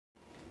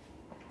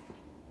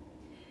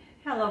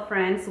Hello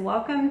friends,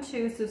 welcome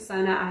to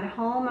Susana at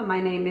Home. My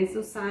name is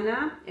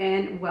Susana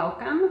and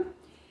welcome.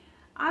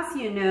 As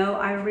you know,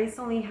 I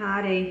recently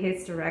had a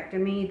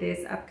hysterectomy.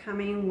 This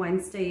upcoming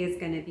Wednesday is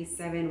going to be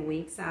 7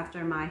 weeks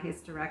after my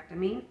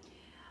hysterectomy.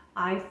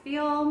 I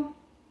feel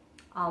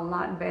a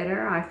lot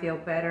better. I feel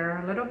better,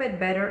 a little bit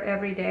better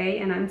every day,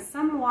 and I'm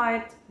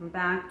somewhat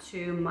back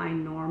to my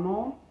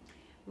normal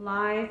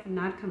life.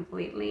 Not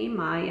completely.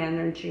 My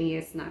energy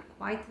is not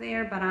quite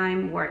there, but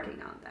I'm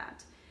working on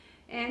that.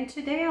 And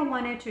today I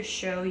wanted to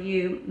show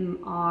you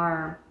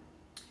our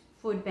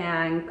food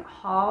bank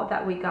haul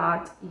that we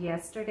got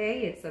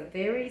yesterday. It's a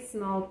very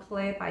small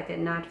clip. I did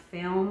not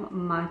film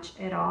much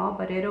at all,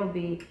 but it'll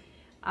be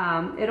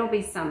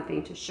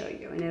something to show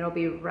you, and it'll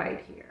be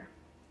right here.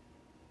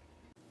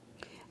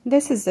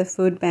 This is the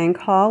food bank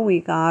haul. We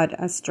got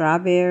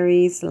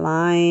strawberries,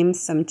 lime,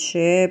 some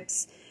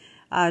chips,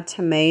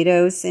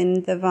 tomatoes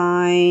in the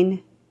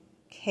vine,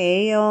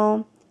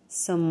 kale,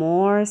 some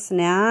more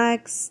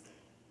snacks,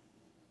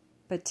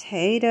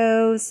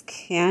 potatoes,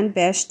 canned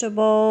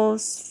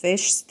vegetables,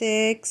 fish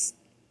sticks,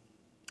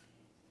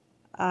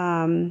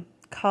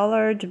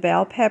 colored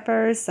bell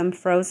peppers, some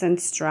frozen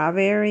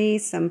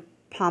strawberries, some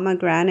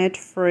pomegranate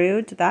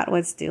fruit. That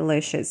was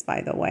delicious,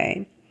 by the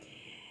way.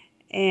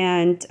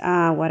 And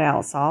what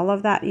else? All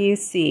of that you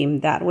see,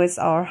 that was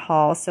our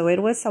haul. So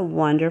it was a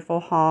wonderful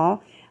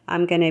haul.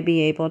 I'm going to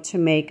be able to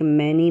make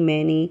many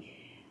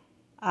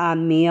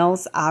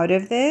meals out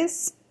of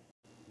this.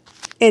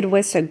 It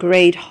was a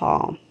great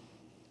haul.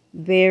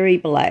 Very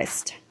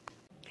blessed.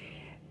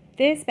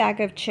 This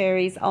bag of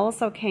cherries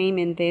also came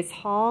in this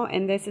haul,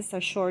 and this is a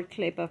short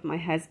clip of my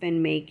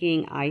husband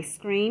making ice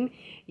cream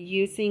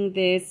using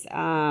this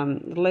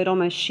little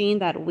machine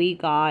that we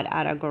got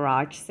at a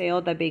garage sale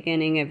at the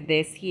beginning of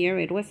this year.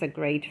 It was a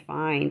great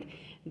find.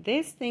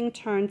 This thing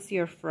turns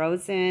your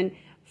frozen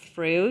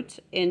fruit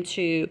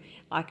into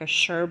like a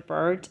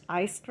sherbet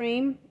ice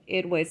cream.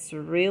 It was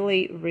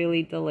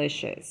really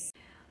delicious.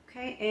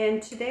 Okay,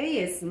 and today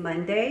is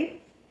Monday.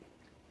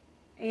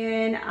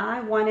 And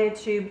I wanted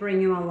to bring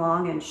you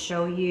along and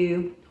show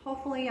you,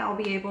 hopefully I'll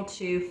be able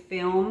to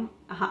film,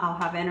 I'll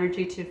have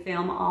energy to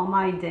film all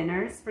my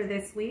dinners for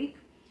this week.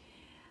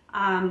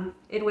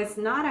 It was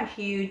not a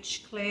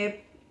huge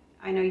clip.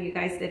 I know you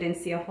guys didn't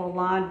see a whole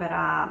lot, but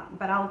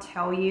I'll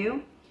tell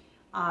you.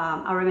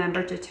 I'll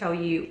remember to tell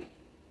you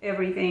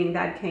everything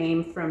that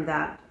came from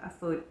that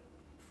food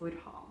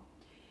haul.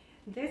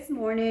 This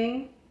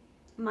morning,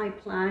 my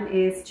plan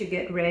is to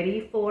get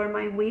ready for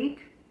my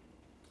week.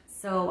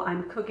 So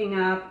I'm cooking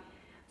up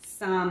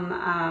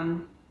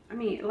some, let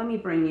me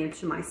bring you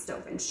to my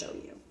stove and show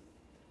you.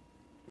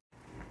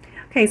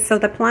 Okay, so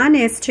the plan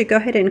is to go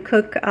ahead and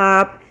cook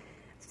up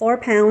 4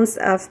 pounds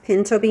of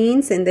pinto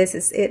beans, and this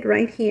is it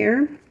right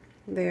here.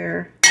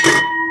 They're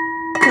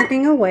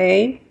cooking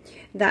away.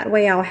 That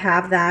way I'll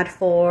have that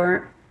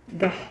for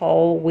the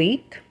whole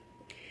week.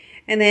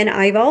 And then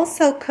I've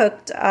also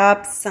cooked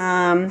up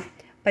some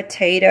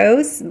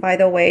potatoes. By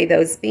the way,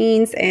 those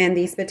beans and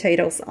these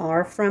potatoes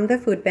are from the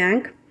food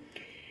bank.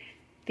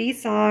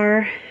 These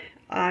are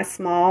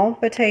small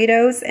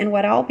potatoes, and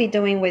what I'll be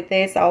doing with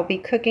this, I'll be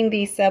cooking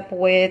these up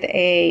with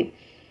a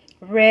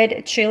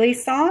red chili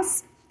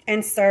sauce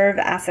and serve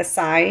as a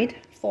side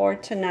for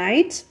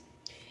tonight.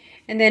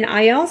 And then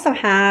I also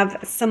have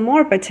some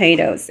more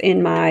potatoes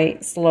in my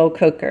slow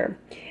cooker.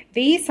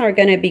 These are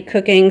going to be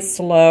cooking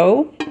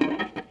slow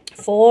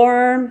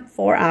for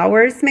 4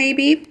 hours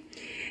maybe.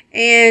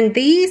 And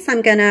these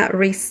I'm gonna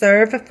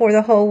reserve for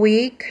the whole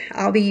week.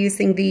 I'll be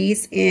using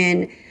these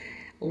in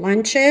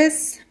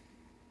lunches,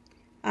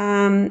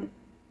 some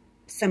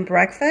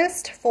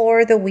breakfast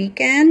for the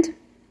weekend.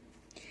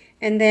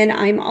 And then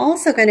I'm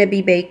also gonna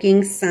be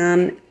baking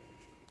some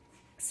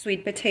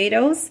sweet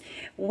potatoes.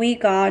 We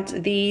got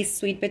these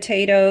sweet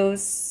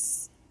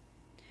potatoes.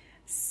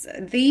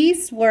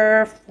 These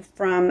were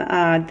from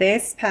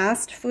this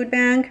past food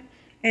bank,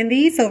 and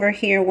these over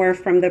here were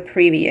from the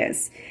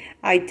previous.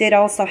 I did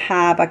also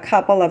have a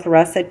couple of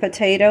russet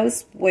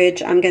potatoes,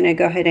 which I'm going to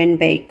go ahead and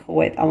bake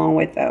with along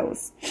with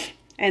those.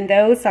 And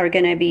those are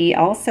going to be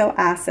also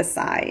as a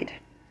side.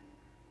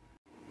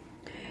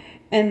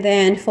 And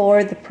then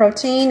for the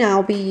protein,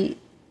 I'll be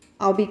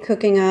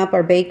cooking up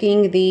or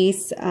baking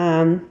these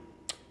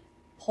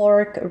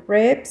pork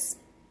ribs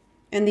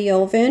in the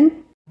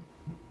oven.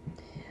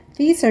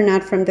 These are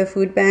not from the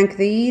food bank.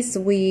 These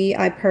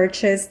I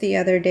purchased the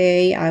other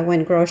day. I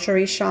went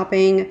grocery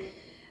shopping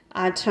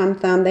at Tom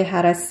Thumb. They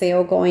had a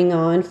sale going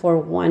on for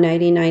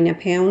 $1.99 a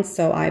pound,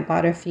 so I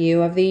bought a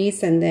few of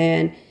these. And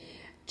then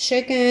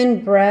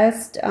chicken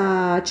breast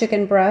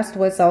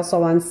was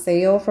also on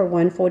sale for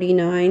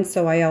 $1.49,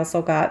 so I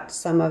also got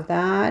some of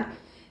that.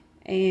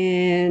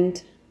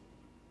 And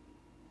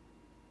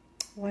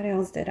what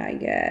else did I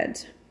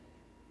get?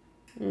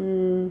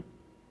 I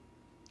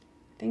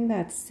think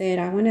that's it.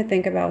 I want to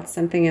think about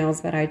something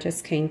else, but I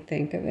just can't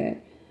think of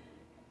it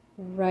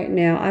right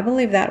now. I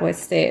believe that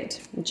was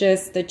it.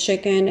 Just the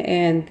chicken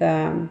and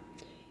the...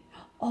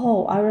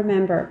 Oh, I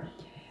remember.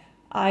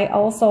 I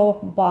also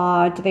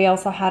bought, they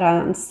also had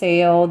on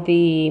sale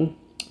the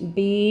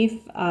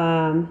beef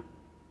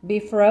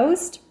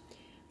roast.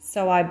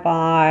 So I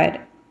bought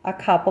a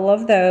couple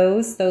of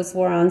those. Those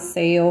were on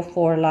sale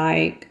for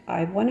like,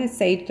 I want to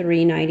say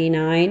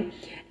 $3.99.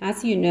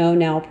 As you know,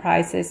 now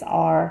prices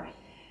are,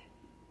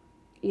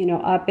 you know,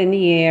 up in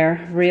the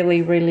air,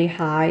 really, really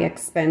high,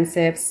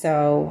 expensive.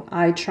 So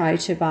I try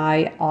to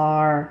buy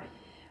our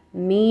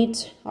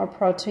meat or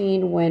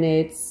protein when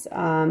it's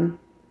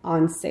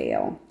on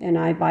sale, and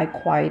I buy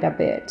quite a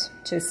bit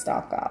to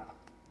stock up.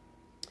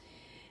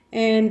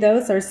 And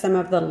those are some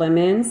of the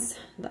lemons,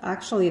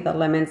 actually the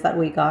lemons that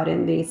we got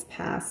in these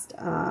past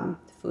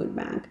food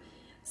bank.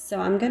 So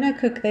I'm gonna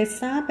cook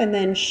this up and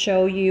then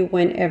show you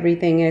when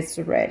everything is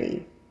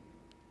ready.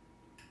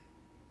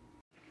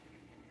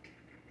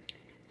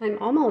 I'm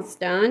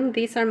almost done.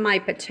 These are my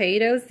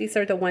potatoes. These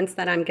are the ones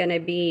that I'm gonna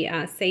be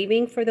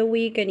saving for the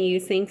week and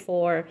using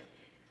for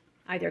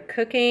either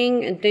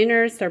cooking,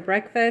 dinners or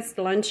breakfast,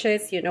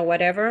 lunches, you know,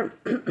 whatever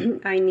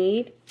I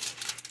need.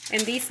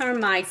 And these are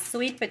my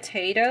sweet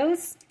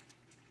potatoes.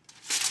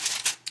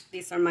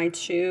 These are my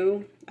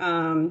two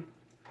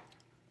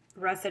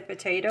russet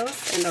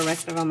potatoes, and the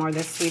rest of them are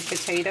the sweet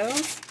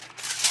potatoes.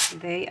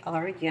 They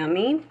are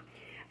yummy.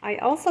 I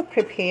also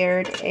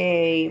prepared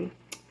a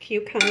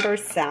cucumber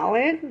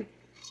salad.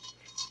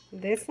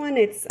 This one,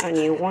 it's a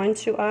new one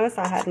to us.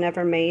 I had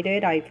never made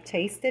it. I've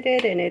tasted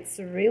it and it's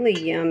really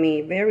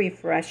yummy, very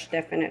fresh,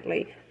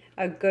 definitely.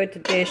 A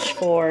good dish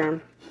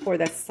for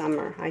the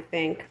summer, I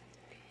think.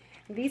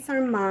 These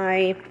are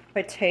my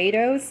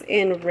potatoes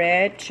in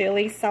red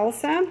chili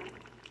salsa.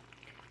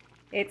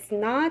 It's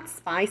not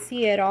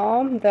spicy at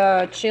all.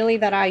 The chili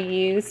that I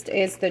used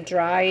is the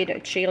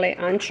dried chile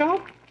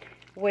ancho,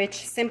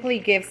 which simply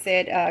gives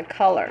it a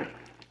color.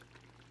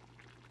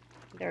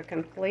 They're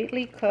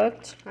completely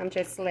cooked. I'm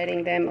just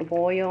letting them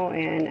boil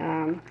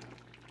and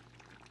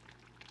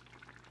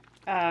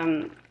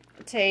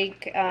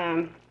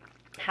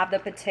have the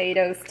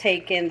potatoes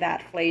take in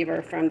that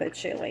flavor from the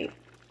chili.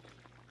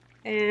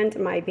 And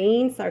my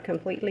beans are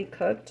completely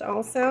cooked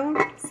also,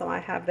 so I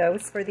have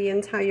those for the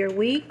entire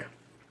week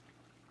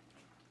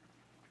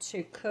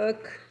to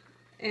cook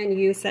and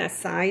use as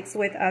sides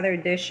with other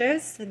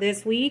dishes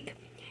this week.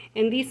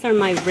 And these are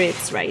my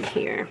ribs right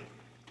here.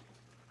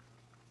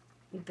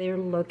 They're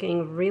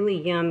looking really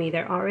yummy.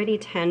 They're already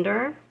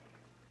tender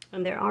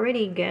and they're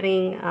already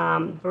getting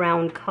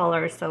brown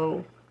color,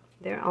 so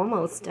they're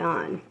almost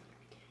done.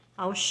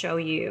 I'll show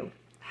you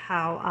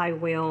how I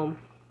will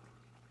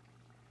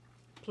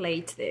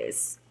plate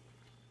this.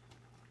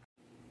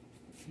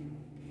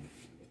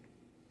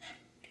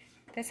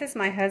 This is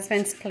my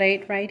husband's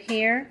plate right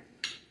here.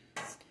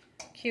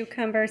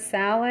 Cucumber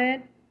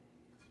salad,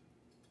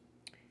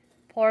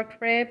 pork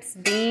ribs,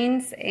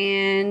 beans,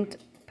 and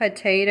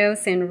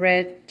potatoes in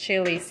red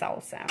chili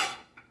salsa.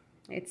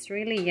 It's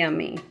really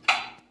yummy.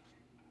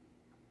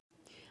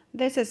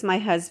 This is my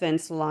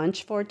husband's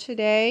lunch for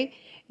today.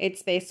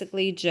 It's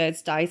basically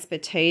just diced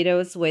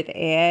potatoes with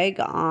egg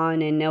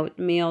on an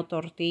oatmeal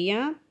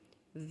tortilla.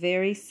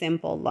 Very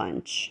simple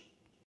lunch.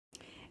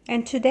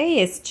 And today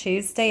is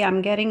Tuesday.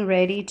 I'm getting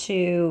ready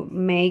to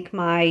make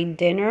my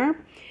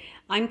dinner.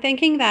 I'm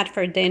thinking that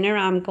for dinner,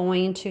 I'm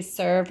going to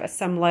serve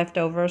some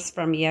leftovers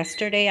from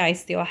yesterday. I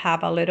still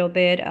have a little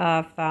bit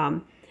of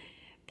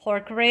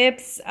pork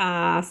ribs,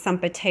 some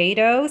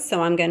potatoes.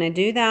 So I'm going to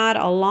do that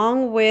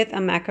along with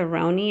a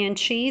macaroni and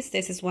cheese.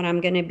 This is what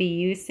I'm going to be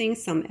using,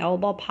 some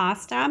elbow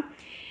pasta.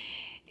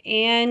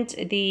 And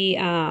the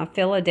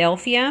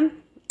Philadelphia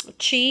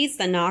cheese,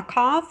 the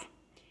knockoff.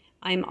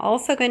 I'm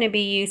also going to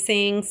be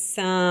using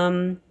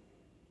some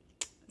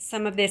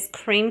of this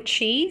cream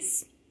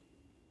cheese.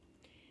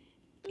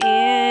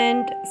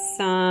 And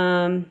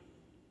some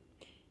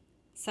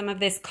of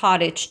this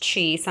cottage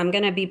cheese. I'm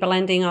going to be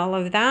blending all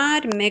of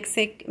that,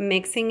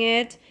 mixing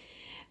it,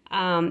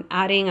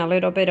 adding a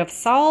little bit of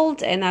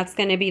salt, and that's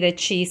going to be the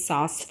cheese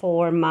sauce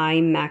for my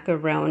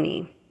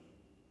macaroni.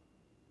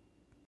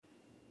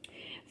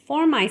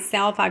 For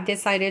myself, I've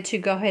decided to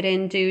go ahead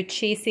and do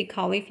cheesy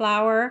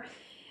cauliflower.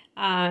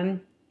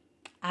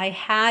 I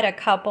had a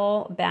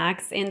couple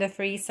bags in the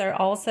freezer,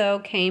 also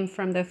came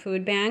from the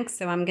food bank,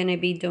 so I'm going to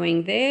be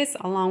doing this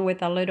along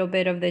with a little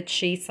bit of the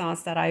cheese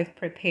sauce that I've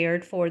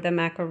prepared for the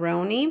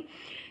macaroni.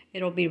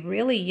 It'll be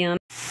really yummy.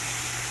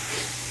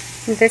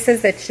 This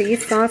is the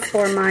cheese sauce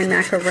for my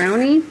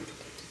macaroni,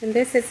 and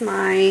this is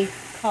my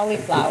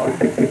cauliflower.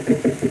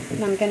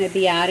 And I'm going to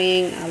be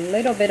adding a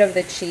little bit of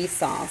the cheese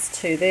sauce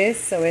to this,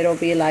 so it'll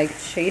be like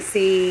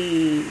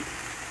cheesy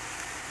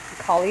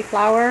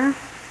cauliflower.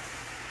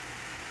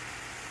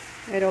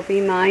 It'll be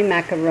my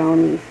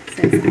macaroni,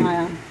 since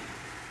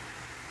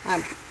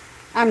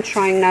I'm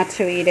trying not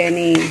to eat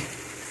any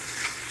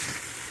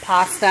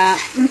pasta,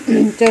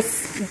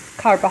 just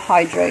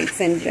carbohydrates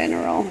in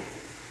general.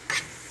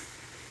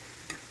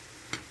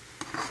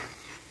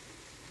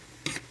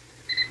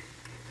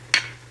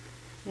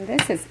 And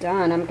this is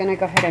done. I'm going to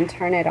go ahead and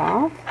turn it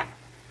off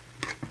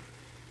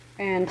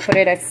and put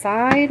it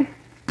aside.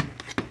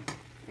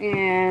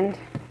 And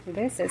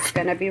this is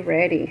gonna be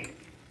ready.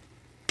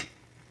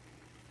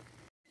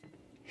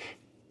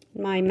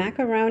 My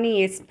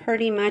macaroni is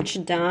pretty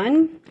much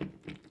done.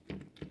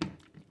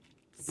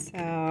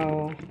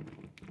 So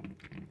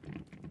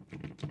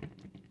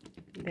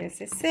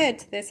this is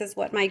it. This is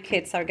what my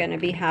kids are gonna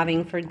be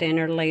having for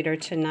dinner later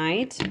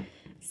tonight.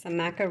 Some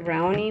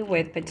macaroni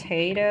with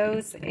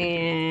potatoes,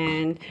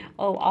 and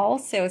oh,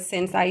 also,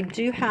 since I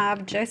do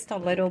have just a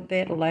little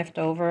bit left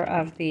over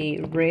of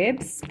the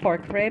ribs,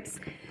 pork ribs,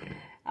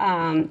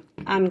 I'm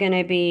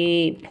gonna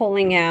be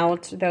pulling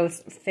out those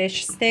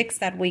fish sticks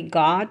that we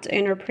got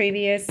in our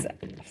previous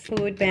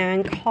food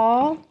bank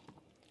haul.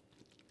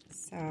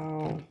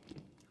 So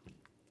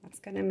that's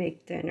gonna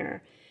make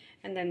dinner.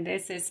 And then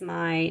this is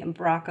my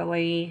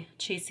broccoli,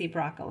 cheesy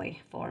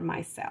broccoli for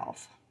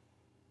myself.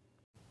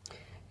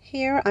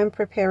 Here I'm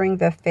preparing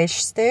the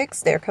fish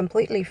sticks. They're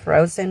completely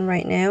frozen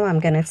right now. I'm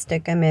going to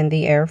stick them in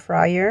the air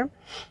fryer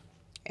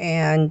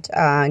and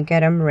get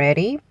them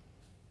ready.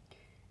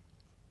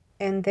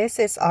 And this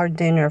is our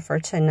dinner for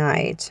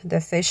tonight.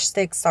 The fish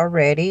sticks are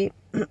ready.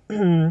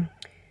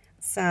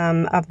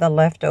 Some of the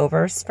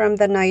leftovers from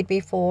the night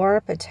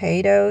before,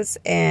 potatoes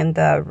and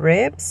the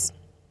ribs.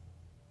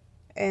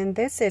 And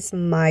this is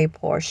my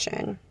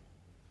portion.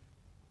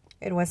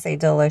 It was a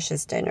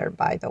delicious dinner,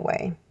 by the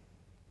way.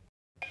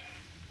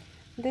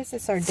 This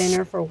is our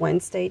dinner for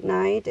Wednesday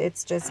night.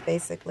 It's just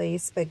basically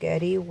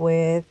spaghetti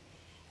with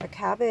a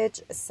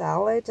cabbage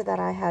salad that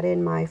I had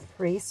in my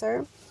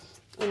freezer.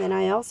 And then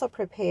I also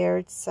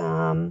prepared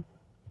some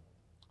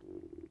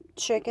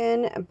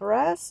chicken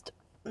breast.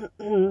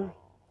 And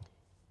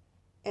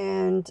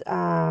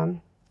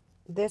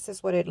this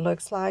is what it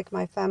looks like.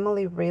 My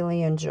family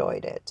really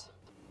enjoyed it.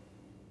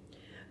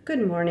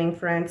 Good morning,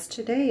 friends.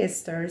 Today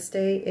is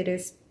Thursday. It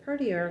is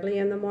pretty early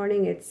in the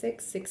morning. It's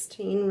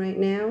 6:16 right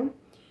now.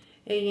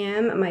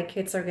 a.m. My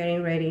kids are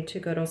getting ready to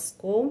go to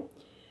school,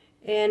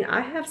 and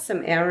I have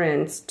some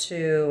errands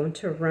to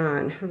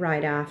run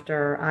right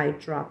after I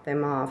drop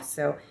them off.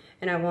 So,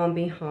 and I won't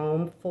be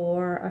home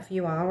for a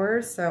few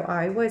hours. So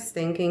I was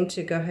thinking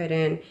to go ahead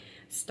and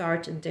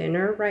start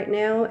dinner right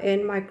now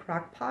in my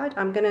crock pot.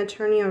 I'm gonna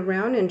turn you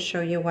around and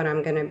show you what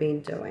I'm gonna be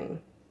doing.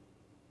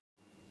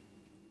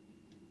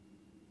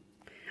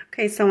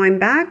 Okay, so I'm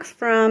back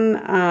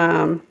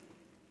from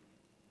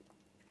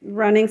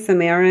running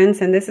some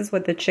errands, and this is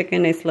what the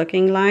chicken is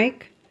looking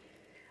like.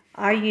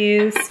 I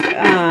used,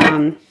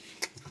 I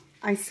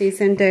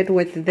seasoned it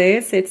with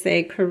this. It's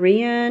a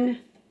Korean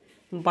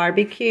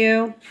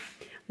barbecue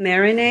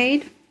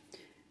marinade.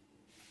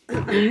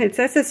 It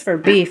says it's for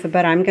beef,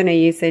 but I'm going to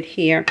use it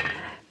here.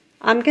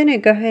 I'm going to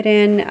go ahead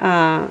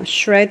and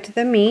shred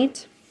the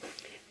meat,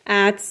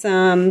 add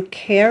some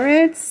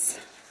carrots,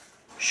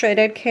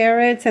 shredded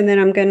carrots, and then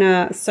I'm going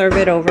to serve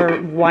it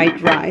over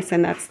white rice,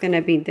 and that's going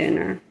to be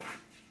dinner.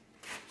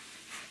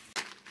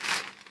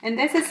 And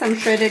this is some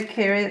shredded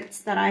carrots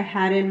that I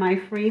had in my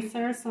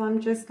freezer. So I'm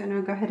just going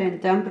to go ahead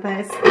and dump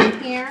this in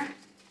here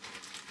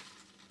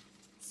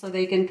so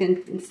they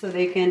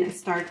can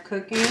start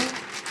cooking.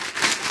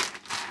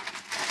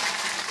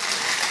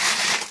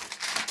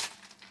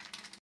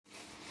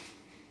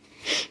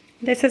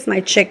 This is my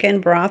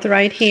chicken broth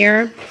right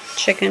here,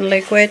 chicken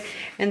liquid.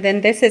 And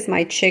then this is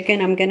my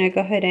chicken. I'm going to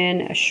go ahead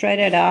and shred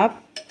it up.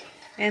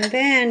 And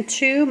then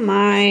to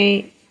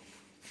my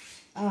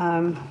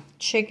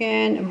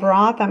chicken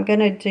broth, I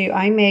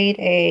made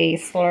a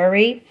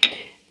slurry.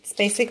 It's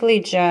basically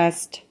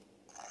just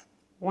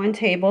 1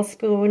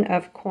 tablespoon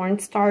of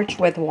cornstarch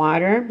with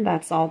water.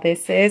 That's all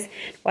this is.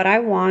 What I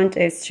want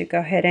is to go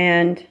ahead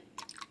and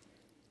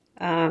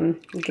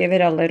give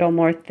it a little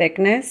more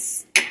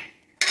thickness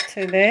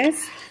to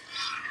this,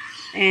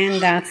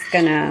 and that's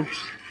gonna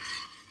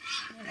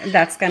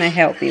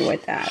help me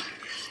with that.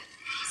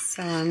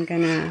 So I'm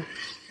gonna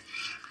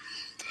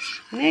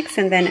mix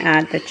and then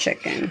add the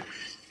chicken.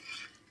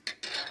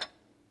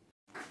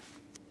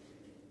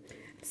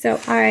 So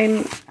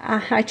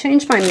I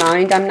changed my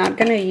mind. I'm not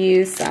going to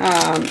use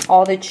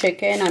all the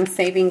chicken. I'm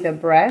saving the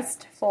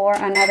breast for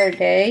another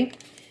day,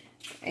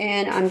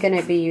 and I'm going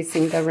to be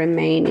using the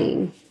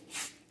remaining.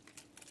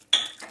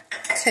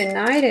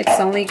 Tonight it's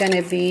only going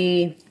to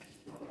be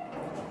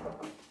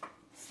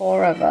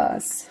 4 of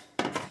us.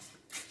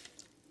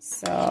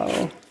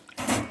 So,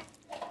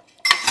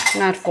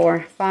 not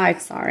 4,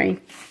 5, sorry.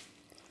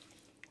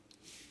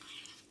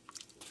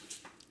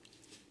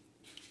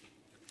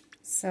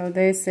 So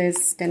this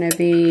is going to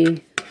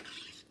be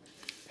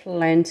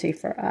plenty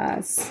for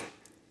us.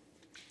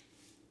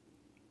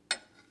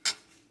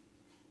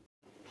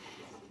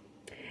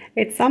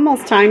 It's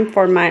almost time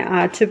for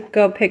my to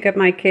go pick up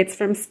my kids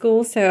from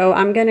school. So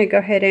I'm going to go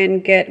ahead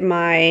and get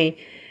my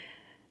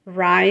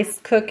rice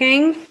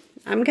cooking.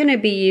 I'm going to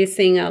be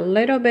using a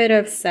little bit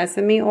of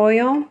sesame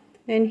oil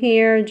in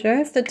here.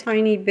 Just a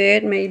tiny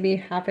bit, maybe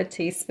half a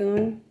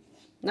teaspoon.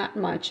 Not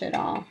much at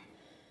all.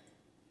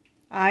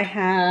 I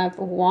have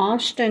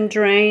washed and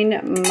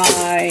drained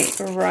my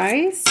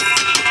rice.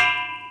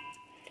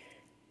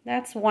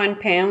 That's 1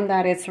 pound.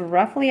 That is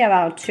roughly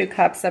about 2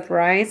 cups of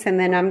rice. And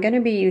then I'm going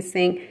to be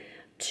using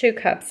 2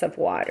 cups of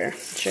water,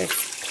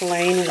 just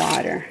plain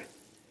water.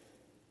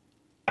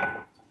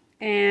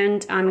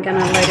 And I'm gonna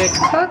let it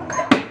cook.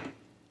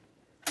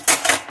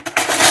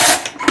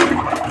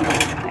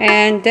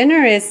 And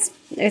dinner is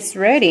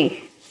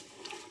ready.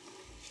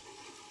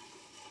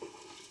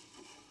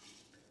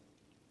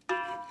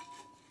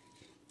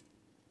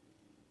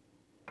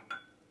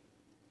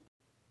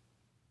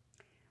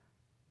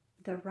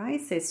 The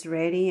rice is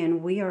ready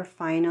and we are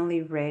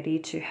finally ready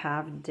to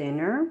have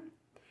dinner.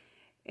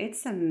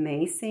 It's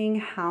amazing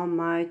how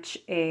much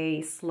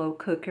a slow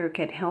cooker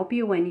can help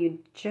you when you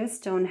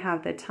just don't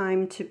have the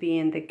time to be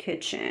in the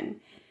kitchen.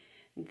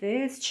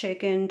 This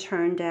chicken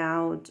turned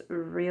out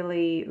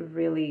really,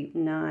 really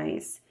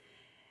nice.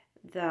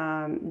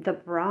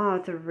 The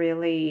broth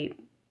really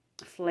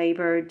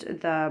flavored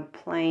the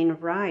plain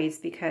rice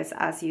because,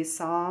 as you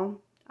saw,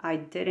 I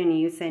didn't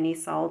use any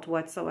salt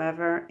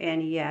whatsoever,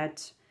 and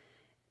yet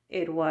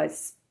it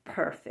was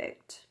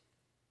perfect.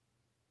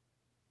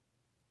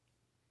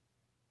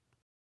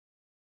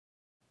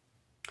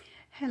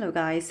 Hello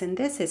guys, and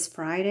this is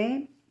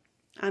Friday.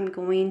 I'm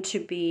going to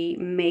be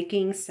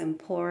making some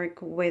pork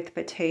with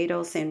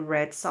potatoes and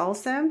red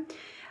salsa.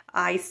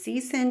 I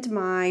seasoned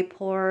my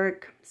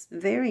pork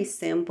very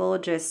simple,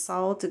 just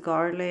salt,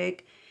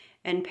 garlic,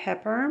 and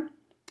pepper.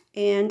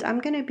 And I'm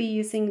going to be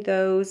using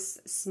those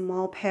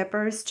small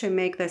peppers to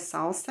make the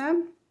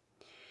salsa.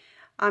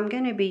 I'm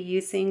going to be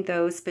using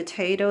those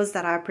potatoes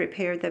that I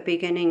prepared at the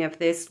beginning of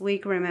this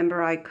week.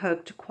 Remember, I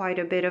cooked quite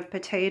a bit of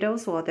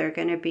potatoes. Well, they're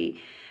going to be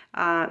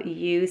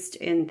used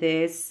in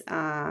this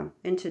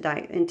in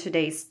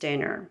today's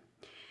dinner.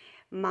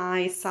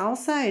 My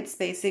salsa, it's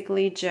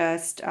basically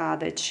just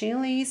the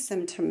chilies,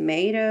 some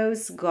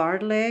tomatoes,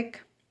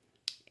 garlic,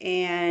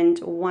 and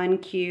 1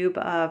 cube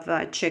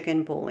of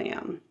chicken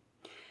bouillon.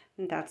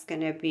 And that's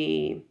going to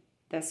be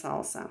the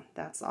salsa.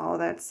 That's all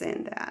that's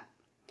in that.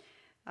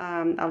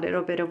 A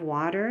little bit of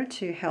water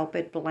to help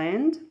it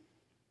blend.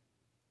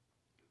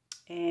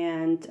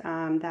 And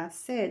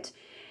that's it.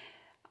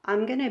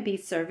 I'm going to be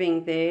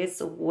serving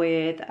this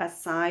with a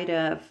side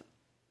of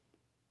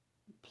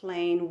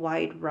plain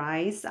white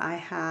rice. I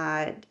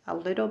had a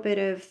little bit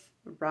of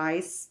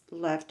rice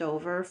left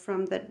over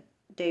from the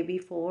day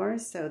before,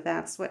 so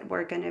that's what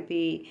we're going to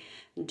be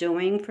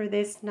doing for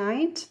this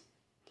night.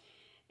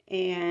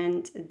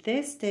 And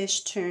this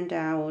dish turned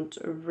out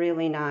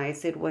really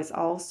nice. It was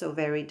also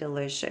very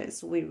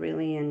delicious. We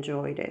really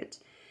enjoyed it.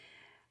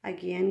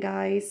 Again,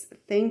 guys,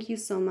 thank you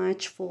so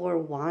much for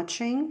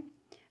watching.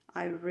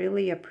 I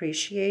really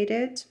appreciate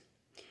it.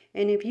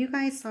 And if you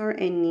guys are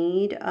in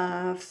need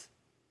of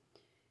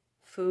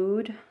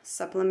food,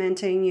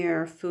 supplementing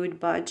your food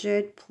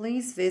budget,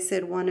 please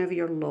visit one of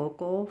your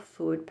local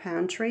food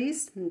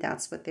pantries.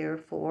 That's what they're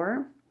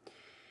for.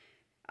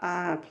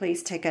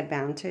 Please take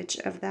advantage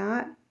of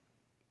that.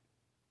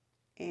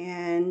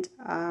 And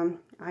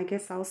I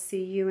guess I'll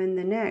see you in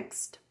the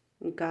next.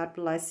 God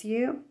bless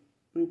you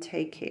and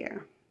take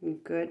care.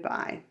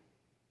 Goodbye.